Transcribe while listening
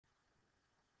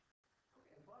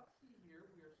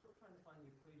trying to find the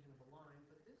equation of a line,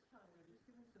 but this time we're just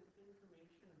given some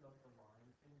information about the line,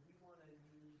 and we want to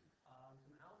use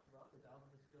some algebra, with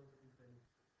algebra skills that we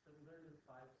learned in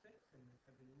 5, 6, and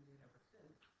have been using ever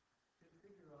since, to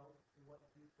figure out what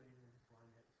the equation of this line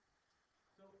is.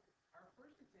 So our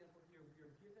first example here, we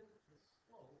are given the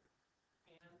slope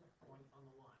and the point on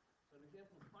the line. So an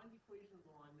example is find the equation of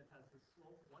the line that has the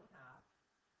slope 1/2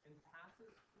 and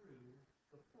passes through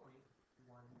the point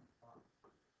 1, 5.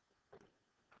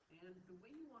 And the way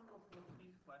you want to approach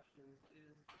these questions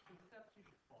is some steps you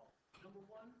should follow. Number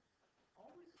one,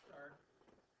 always start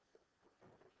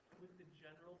with the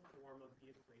general form of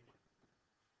the equation.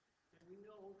 And we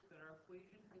know that our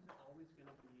equation is always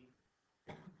going to be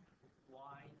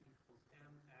y equals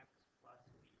mx plus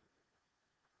b.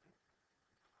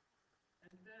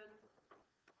 And then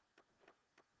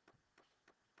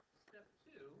step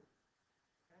 2,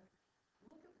 okay,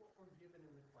 look at what we're given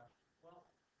in the question. Well,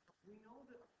 we know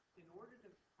that in order to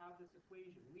have this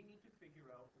equation, we need to figure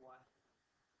out what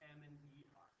m and b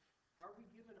are. Are we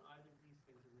given either of these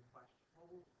things in the question?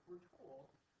 Well, we're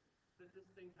told that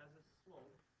this thing has a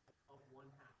slope of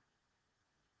 1/2.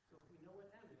 So if we know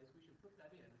what m is, we should put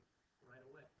that in right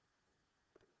away.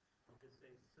 We'll just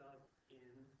say sub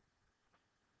in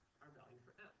our value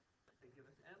for m. They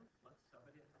give us m, let's sub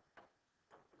it in.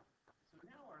 So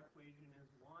now our equation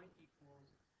is y equals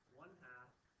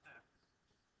 1/2 x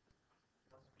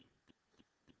plus b.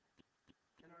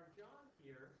 And our job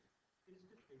here is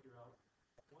to figure out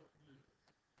what b is.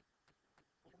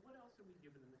 Well, what else are we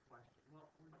given in the question?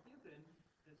 Well, we're given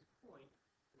this point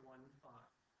 1,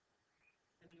 5.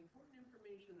 And the important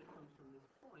information that comes from this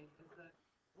point is that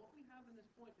what we have in this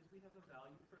point is we have a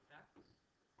value for x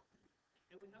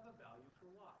and we have a value for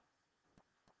y.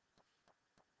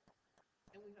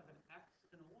 And we have an x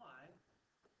and a y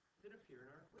that appear in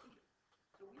our equation.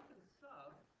 So we can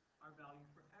sub our value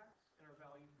for x and our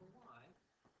value for y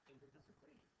into this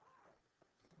equation.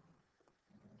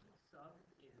 So sub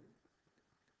in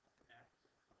x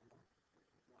and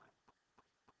y.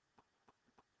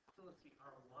 So let's see,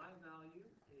 our y value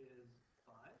is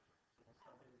 5. So we'll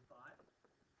sub in 5.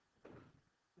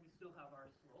 We still have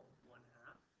our slope,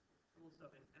 1/2. So we'll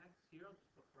sub in x here. I'll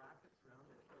just put brackets around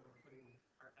it so we're putting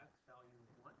our x value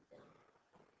is 1.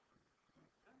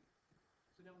 Okay.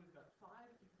 So now we've got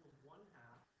 5 equals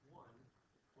 1/2, 1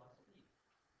 plus b.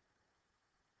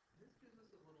 This gives us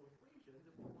a little equation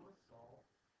that we want to solve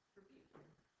for b.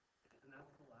 And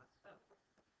that's the last step.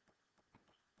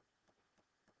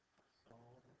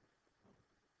 Solve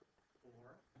for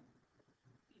b.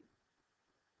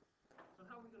 So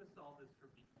how are we going to solve this for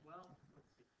b? Well,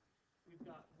 let's see. We've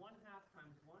got 1/2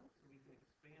 times 1, so we can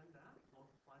expand that,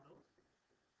 multiply those.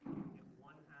 We get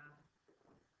 1/2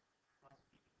 plus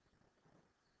b.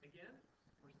 Again,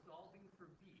 we're solving for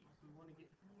b, so we want to get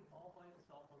b all by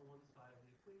itself on one side of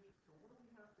the equation. So what do we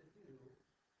have to do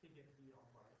to get b all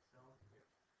by itself here?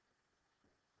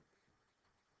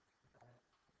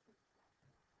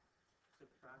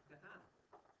 Subtract 1/2.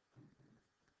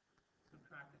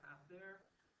 Subtract 1/2 there.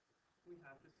 We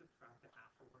have to subtract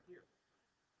 1/2 over here.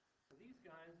 So these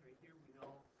guys right here, we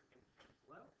know are going to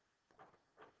cancel out.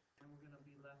 And we're going to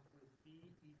be left with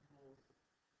b equals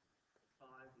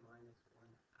 5 minus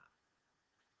 1/2.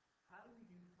 How do we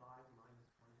do 5 minus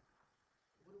 1/2?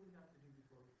 What do we have to do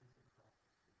before we can subtract?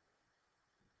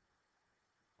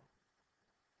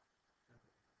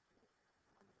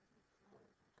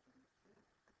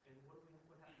 And what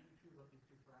have to be true about these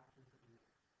two fractions that we make?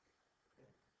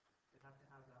 Okay. They have to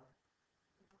have a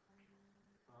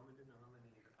common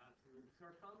denominator. Absolutely. So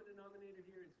our common denominator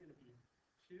here is going to be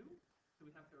 2. So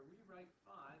we have to rewrite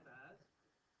 5 as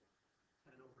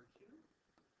 10 over 2.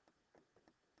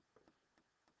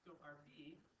 So our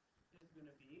b is going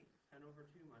to be 10 over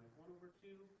 2 minus 1 over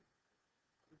 2,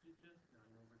 which is just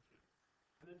 9 over 2.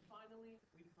 And then finally,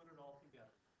 we put it all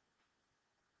together.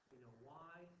 We know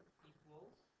y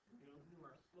equals, we knew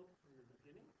our slope from the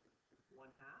beginning,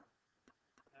 1/2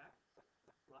 x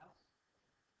plus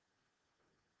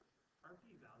our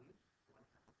b value,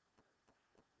 1/2.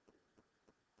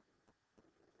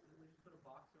 And we just put a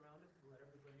box around it to let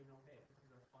everybody know, hey, this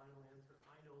is our final answer.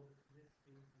 I know that this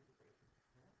is the equation.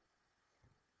 Okay?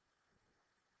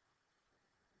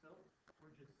 So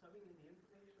we're just subbing in the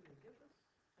information they give us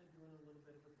and doing a little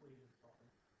bit of equation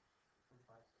solving from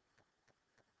 5, 6.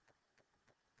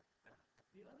 Now,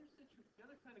 the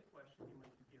other kind of question you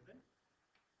might be given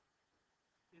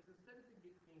is instead of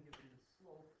being given the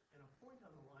slope and a point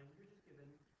on the line, you're just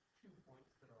given 2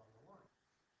 points that are on the line,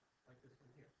 like this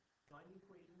one here. Find the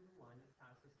equation of the line that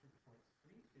passes through points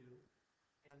 3, 2,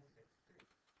 and 6, 3.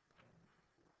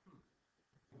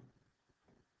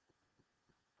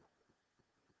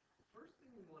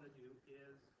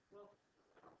 is, well,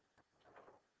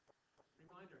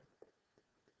 reminder,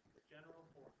 general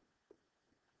form.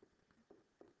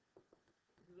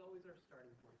 This is always our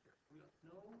starting point here. We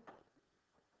know we're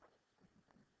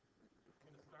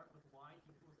going to start with y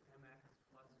equals mx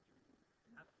plus 2.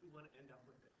 That's what we want to end up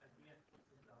with it at the end.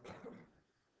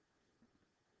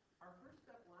 Our first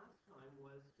step last time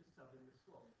was to sub in the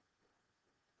slope.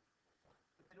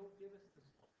 But they don't give us the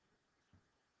slope.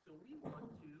 So we want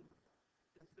to,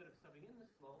 instead of subbing in the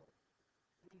slope,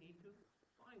 we need to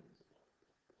find the slope.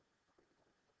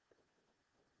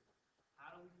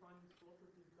 How do we find the slope if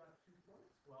we've got 2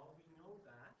 points? Well, we know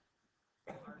that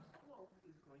our slope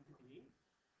is going to be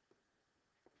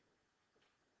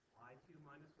y2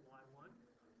 minus y1,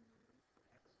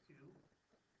 x2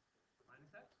 minus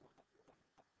x1.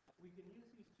 We can use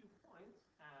these 2 points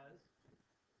as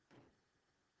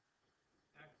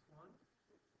x1,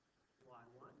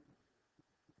 y1,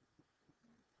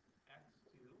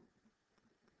 x2,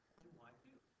 and y2.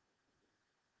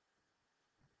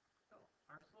 So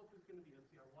our slope is going to be,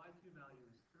 let's see, our y2 value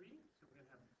is 3, so we're going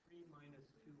to have 3 minus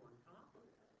 2 on top.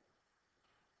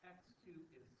 x2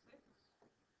 is 6,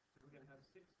 so we're going to have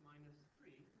 6 minus 3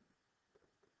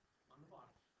 on the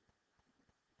bottom.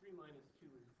 3 minus 2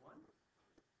 is 1.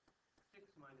 6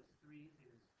 minus 3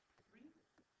 is 3.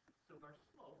 So our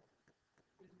slope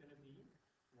is going to be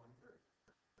 1/3.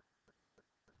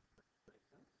 Makes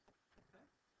sense? Okay.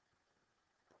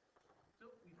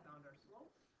 So we found our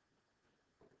slope.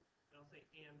 And I'll say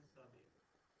and sub in.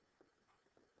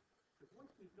 Because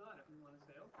once we've got it, we want to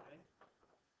say, okay,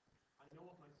 I know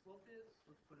what my slope is.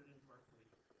 Let's put it into our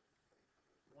equation.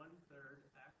 1/3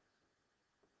 x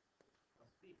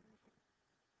plus b.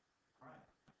 All right.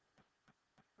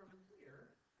 From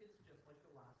here, it's just like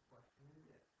the last question we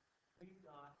did. We've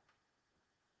got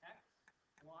x,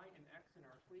 y, and x in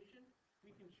our equation.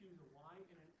 We can choose a y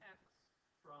and an x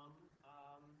from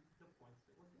the points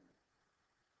that we're given.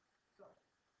 So,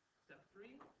 step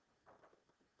 3,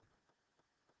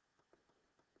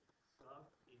 sub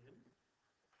in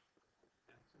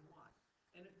x and y.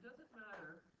 And it doesn't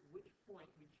matter which point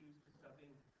we choose to sub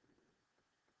in.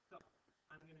 So,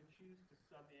 I'm going to choose to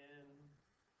sub in,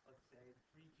 let's say,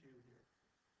 3, 2 here.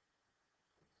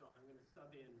 So I'm going to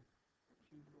sub in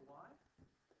 2 for y.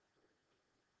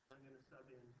 I'm going to sub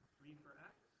in 3 for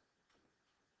x.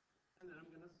 And then I'm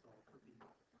going to solve for b.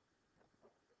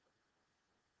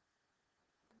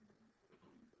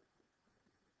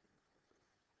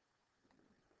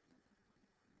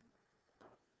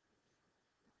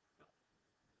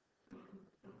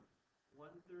 So,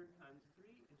 1/3 times 3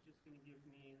 is just going to give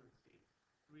me, let's see,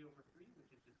 3 over 3, which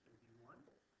is just going to be 1,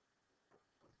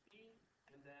 plus b.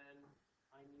 And then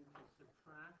I need to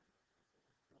subtract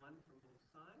 1 from both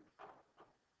sides.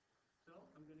 So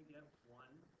I'm going to get 1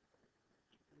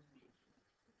 equals b.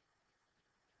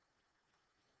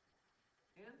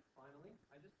 And finally,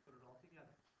 I just put it all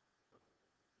together.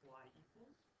 Y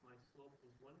equals, my slope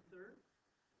was 1/3